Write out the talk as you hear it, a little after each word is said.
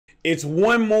It's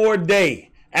one more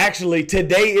day. Actually,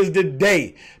 today is the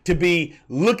day to be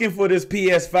looking for this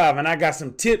PS5, and I got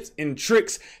some tips and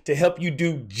tricks to help you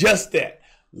do just that.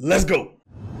 Let's go.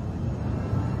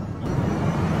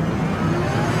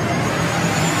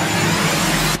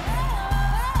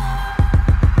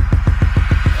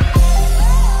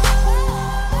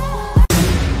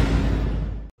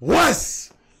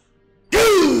 What's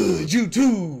good,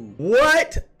 YouTube?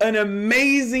 What an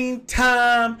amazing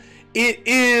time it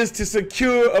is to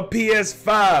secure a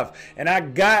PS5, and I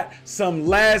got some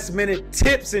last minute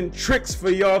tips and tricks for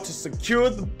y'all to secure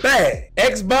the bag.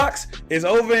 Xbox is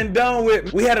over and done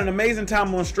with. We had an amazing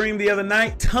time on stream the other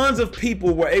night. Tons of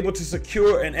people were able to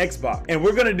secure an Xbox, and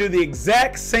we're gonna do the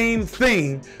exact same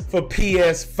thing for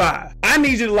PS5. I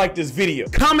need you to like this video.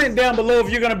 Comment down below if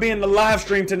you're gonna be in the live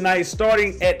stream tonight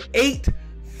starting at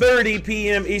 8:30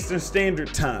 p.m. Eastern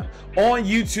Standard Time on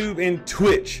YouTube and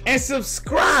Twitch. And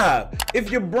subscribe if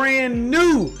you're brand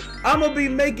new. I'm gonna be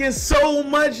making so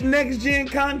much next gen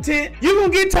content, you're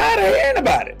gonna get tired of hearing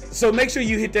about it. So make sure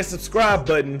you hit that subscribe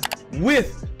button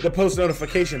with the post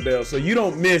notification bell so you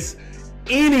don't miss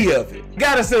any of it.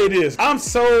 Gotta say this, I'm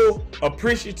so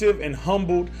appreciative and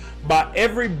humbled by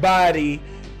everybody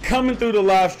coming through the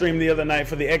live stream the other night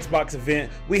for the Xbox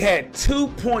event. We had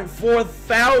 2.4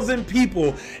 thousand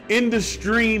people in the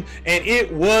stream, and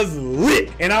it was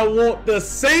lit. And I want the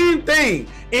same thing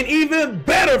and even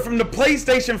better from the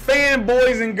PlayStation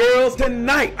fanboys and girls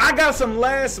tonight. I got some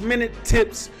last minute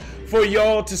tips for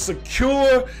y'all to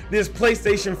secure this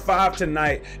PlayStation 5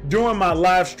 tonight during my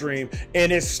live stream,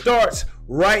 and it starts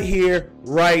right here,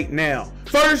 right now.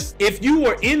 First, if you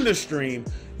were in the stream,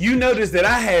 you notice that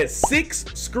I had 6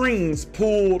 screens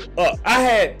pulled up. I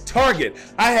had Target,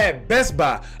 I had Best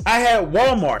Buy, I had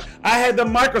Walmart, I had the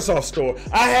Microsoft Store,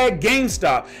 I had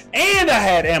GameStop, and I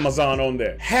had Amazon on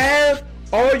there. Have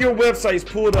all your websites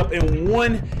pulled up in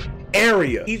one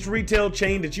area. Each retail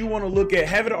chain that you want to look at,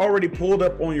 have it already pulled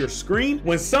up on your screen.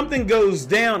 When something goes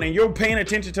down and you're paying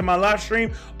attention to my live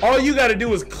stream, all you got to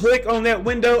do is click on that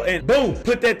window and boom,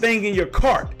 put that thing in your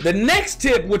cart. The next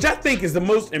tip, which I think is the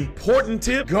most important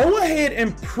tip, go ahead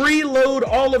and preload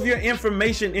all of your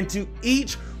information into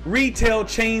each retail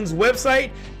chain's website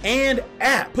and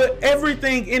app. Put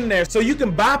everything in there so you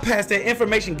can bypass that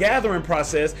information gathering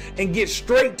process and get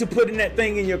straight to putting that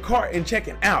thing in your cart and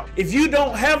checking out. If you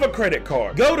don't have a credit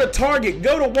card, go to Target,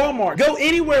 go to Walmart, go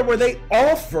anywhere where they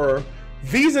offer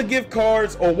Visa gift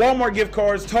cards or Walmart gift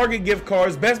cards, Target gift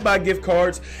cards, Best Buy gift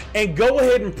cards, and go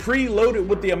ahead and preload it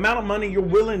with the amount of money you're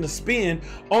willing to spend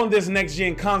on this next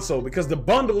gen console, because the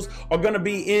bundles are going to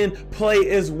be in play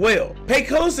as well. Pay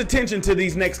close attention to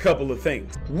these next couple of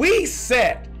things. We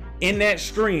sat in that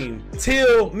stream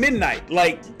till midnight,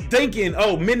 like thinking,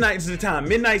 oh, midnight's the time,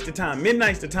 midnight's the time,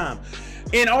 midnight's the time.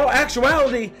 In all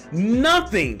actuality,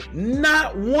 nothing,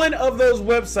 not one of those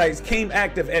websites came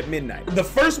active at midnight. The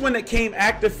first one that came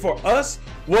active for us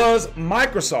was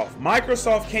Microsoft.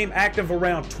 Microsoft came active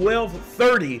around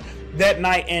 12:30 that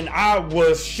night, and I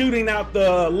was shooting out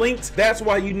the links. That's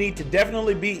why you need to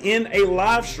definitely be in a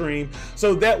live stream,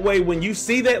 so that way when you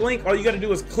see that link, all you got to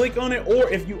do is click on it, or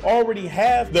if you already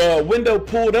have the window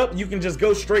pulled up, you can just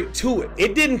go straight to it.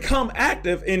 It didn't come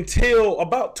active until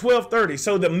about 12:30,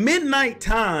 so the midnight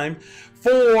time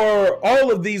for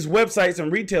all of these websites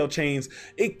and retail chains,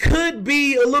 it could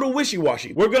be a little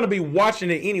wishy-washy. We're gonna be watching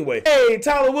it anyway. Hey,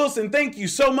 Tyler Wilson, thank you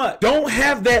so much. Don't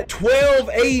have that 12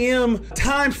 a.m.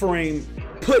 time frame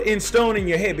put in stone in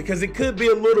your head, because it could be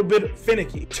a little bit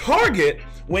finicky. Target,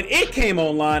 when it came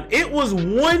online, it was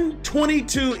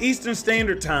 1:22 Eastern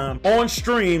Standard Time on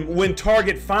stream when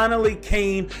Target finally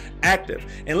came active.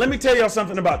 And let me tell y'all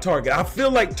something about Target. I feel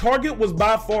like Target was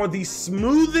by far the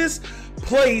smoothest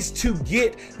place to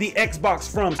get the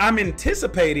Xbox from. I'm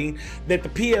anticipating that the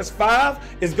PS5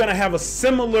 is gonna have a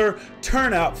similar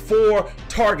turnout for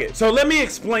Target. So let me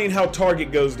explain how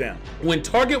Target goes down. When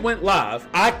Target went live,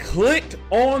 I clicked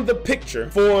on the picture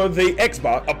for the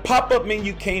Xbox, a pop-up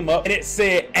menu came up and it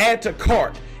said add to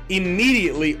cart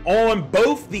immediately on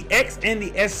both the X and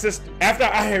the S system. After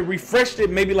I had refreshed it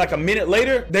maybe like a minute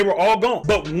later, they were all gone.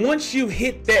 But once you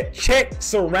hit that check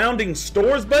surrounding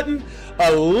stores button, a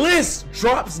list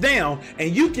drops down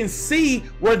and you can see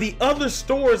where the other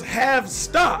stores have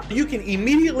stock. You can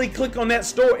immediately click on that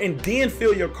store and then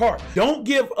fill your cart. Don't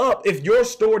give up if your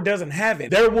store doesn't have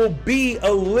it. There will be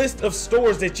a list of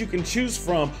stores that you can choose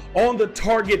from on the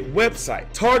Target website.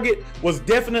 Target was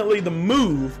definitely the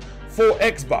move for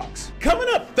Xbox. Coming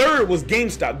up third was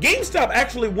GameStop. GameStop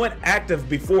actually went active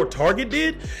before Target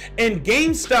did, and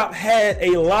GameStop had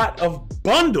a lot of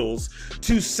bundles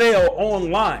to sell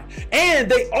online. And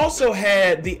they also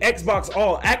had the Xbox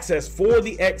All Access for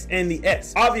the X and the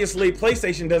S. Obviously,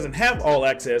 PlayStation doesn't have All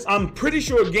Access. I'm pretty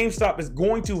sure GameStop is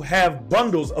going to have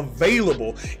bundles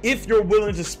available if you're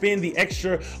willing to spend the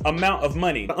extra amount of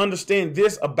money. Understand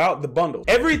this about the bundle.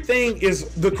 Everything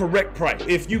is the correct price.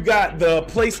 If you got the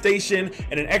PlayStation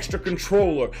and an extra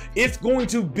controller, it's going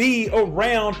to be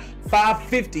around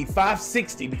 $550,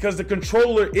 $560 because the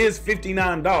controller is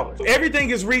 $59. Everything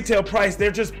is retail price.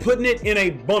 They're just putting it in a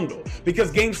bundle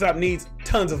because GameStop needs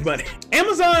tons of money.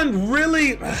 Amazon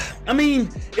really, I mean,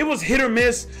 it was hit or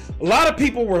miss. A lot of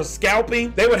people were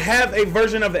scalping. They would have a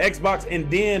version of the Xbox and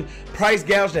then price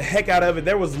gouge the heck out of it.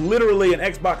 There was literally an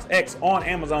Xbox X on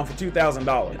Amazon for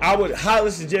 $2,000. I would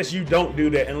highly suggest you don't do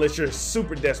that unless you're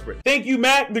super desperate. Thank you,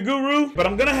 Mac, the guru. But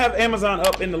I'm gonna have Amazon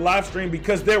up in the live stream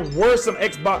because there were some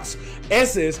Xbox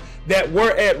S's that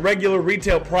were at regular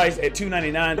retail price at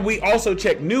 $299. We also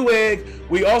checked Newegg.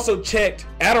 We also checked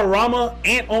Adorama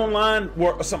and online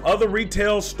were some other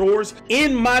retail stores.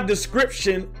 In my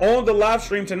description on the live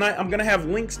stream tonight, I'm gonna have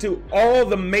links to all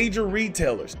the major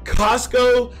retailers.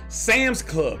 Costco, Sam's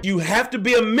Club. You have to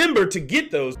be a member to get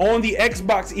those on the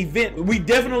Xbox event. We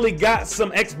definitely got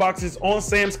some Xboxes on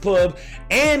Sam's Club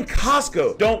and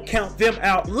Costco. Don't count them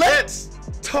out. Let's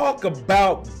talk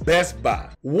about Best Buy.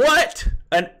 What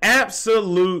an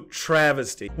absolute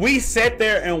travesty. We sat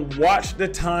there and watched the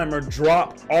timer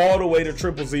drop all the way to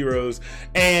triple zeros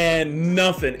and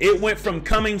nothing. It went from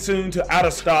coming soon to out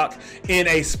of stock in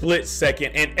a split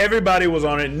second and everybody was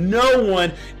on it. No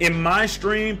one in my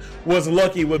stream was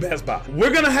lucky with Best Buy.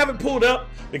 We're gonna have it pulled up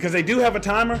because they do have a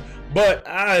timer, but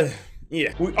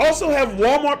yeah. We also have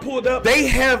Walmart pulled up. They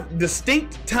have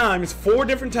distinct times, 4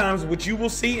 different times, which you will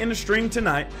see in the stream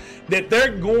tonight, that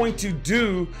they're going to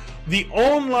do the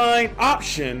online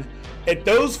option at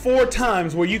those 4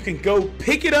 times where you can go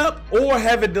pick it up or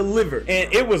have it delivered.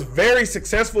 And it was very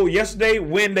successful yesterday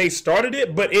when they started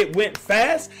it, but it went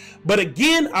fast. But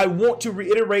again, I want to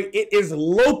reiterate, it is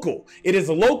local. It is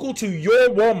local to your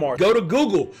Walmart. Go to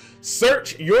Google,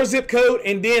 search your zip code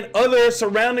and then other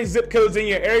surrounding zip codes in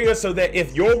your area so that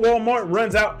if your Walmart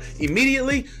runs out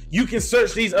immediately, you can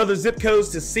search these other zip codes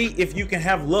to see if you can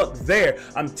have luck there.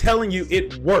 I'm telling you,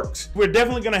 it works. We're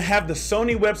definitely gonna have the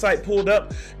Sony website pulled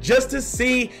up just to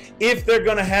see if they're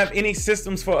gonna have any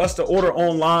systems for us to order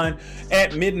online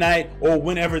at midnight or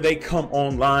whenever they come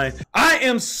online. I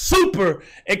am super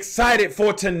excited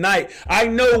for tonight. I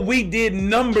know we did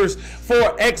numbers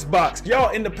for Xbox. Y'all,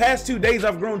 in the past 2 days,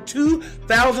 I've grown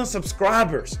 2,000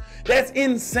 subscribers. That's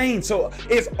insane. So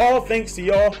it's all thanks to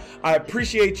y'all. I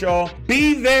appreciate y'all.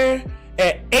 Be there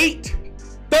at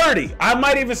 8:30. I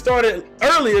might even start it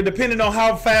earlier depending on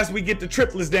how fast we get the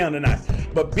triplets down tonight.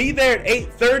 But be there at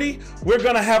 8:30. We're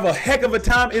gonna have a heck of a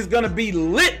time. It's gonna be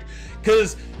lit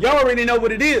because y'all already know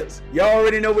what it is. Y'all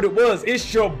already know what it was.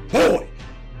 It's your boy,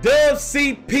 Dub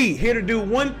CP, here to do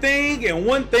one thing and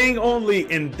one thing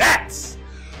only, and that's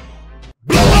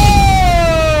blow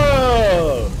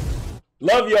up!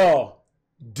 Love y'all.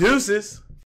 Deuces.